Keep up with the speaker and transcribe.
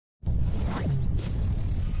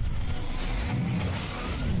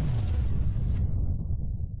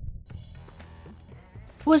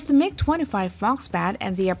Was the MiG-25 Foxbat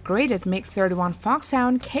and the upgraded MiG-31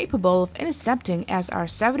 Foxhound capable of intercepting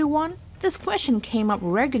SR-71? This question came up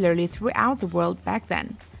regularly throughout the world back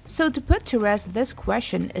then. So to put to rest this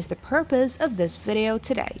question is the purpose of this video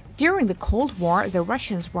today. During the Cold War, the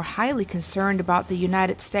Russians were highly concerned about the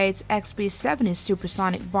United States XB-70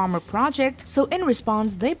 supersonic bomber project, so in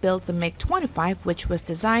response they built the MiG-25, which was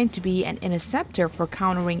designed to be an interceptor for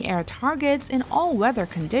countering air targets in all weather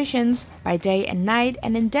conditions, by day and night,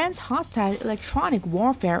 and in dense hostile electronic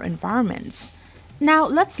warfare environments. Now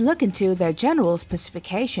let's look into their general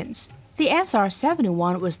specifications. The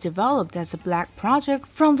SR-71 was developed as a black project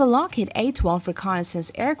from the Lockheed A-12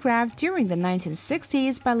 reconnaissance aircraft during the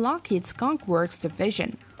 1960s by Lockheed Skunk Works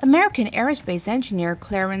division. American aerospace engineer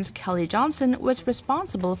Clarence Kelly Johnson was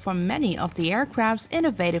responsible for many of the aircraft's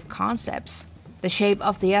innovative concepts. The shape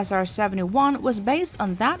of the SR-71 was based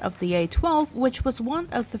on that of the A-12, which was one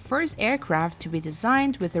of the first aircraft to be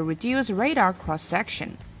designed with a reduced radar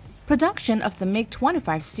cross-section. Production of the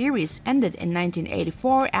MiG-25 series ended in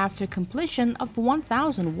 1984 after completion of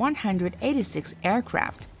 1,186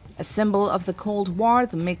 aircraft. A symbol of the Cold War,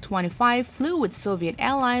 the MiG-25 flew with Soviet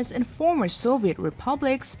allies and former Soviet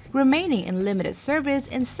republics, remaining in limited service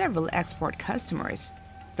in several export customers.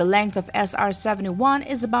 The length of SR-71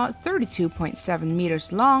 is about 32.7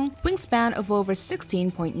 meters long, wingspan of over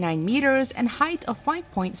 16.9 meters, and height of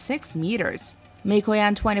 5.6 meters.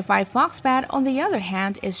 MiG-25 Foxbat, on the other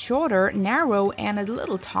hand, is shorter, narrow, and a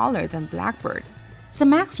little taller than Blackbird. The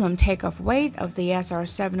maximum takeoff weight of the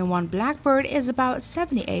SR-71 Blackbird is about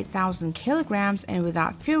 78,000 kilograms, and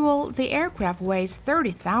without fuel, the aircraft weighs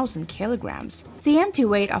 30,000 kilograms. The empty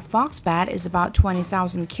weight of Foxbat is about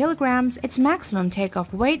 20,000 kilograms. Its maximum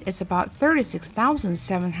takeoff weight is about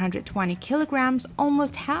 36,720 kilograms,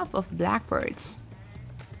 almost half of Blackbird's.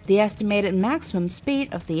 The estimated maximum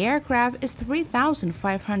speed of the aircraft is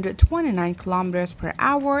 3,529 km per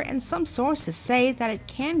hour, and some sources say that it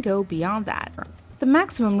can go beyond that. The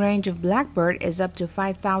maximum range of Blackbird is up to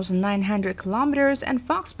 5,900 km and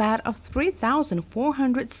Foxbat of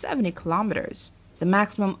 3,470 km. The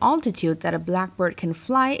maximum altitude that a Blackbird can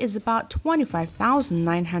fly is about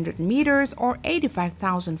 25,900 meters or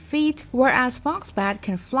 85,000 feet, whereas Foxbat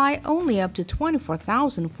can fly only up to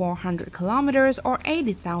 24,400 kilometers or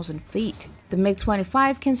 80,000 feet. The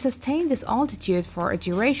MiG-25 can sustain this altitude for a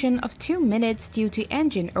duration of 2 minutes due to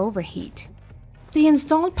engine overheat. The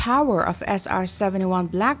installed power of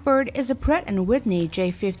SR-71 Blackbird is a Pratt & Whitney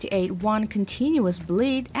J58-1 continuous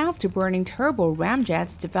bleed afterburning turbo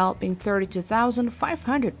ramjets developing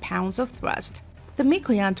 32,500 pounds of thrust. The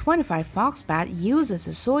MiG-25 Foxbat uses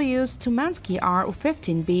the Soyuz Tumansky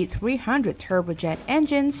R-15B300 turbojet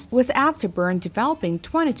engines, with afterburn developing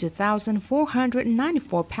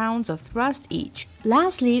 22,494 pounds of thrust each.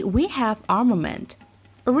 Lastly, we have armament.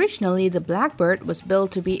 Originally, the Blackbird was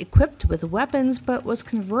built to be equipped with weapons but was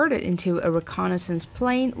converted into a reconnaissance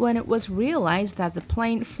plane when it was realized that the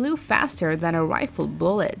plane flew faster than a rifle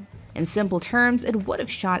bullet. In simple terms, it would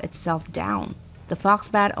have shot itself down. The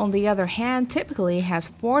Foxbat, on the other hand, typically has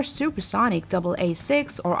 4 supersonic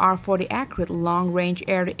AA-6 or R-40 accurate long-range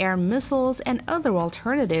air-to-air missiles, and other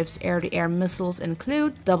alternatives air-to-air missiles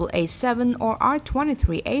include AA-7 or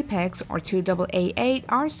R-23 Apex or 2 AA-8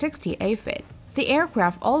 R-60 Aphid. The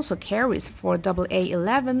aircraft also carries 4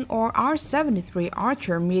 AA-11 or R-73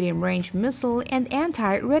 Archer medium-range missile and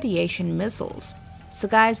anti-radiation missiles. So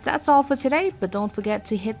guys, that's all for today, but don't forget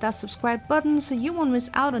to hit that subscribe button so you won't miss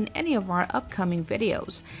out on any of our upcoming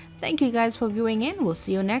videos. Thank you guys for viewing in, we'll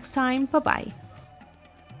see you next time, bye bye.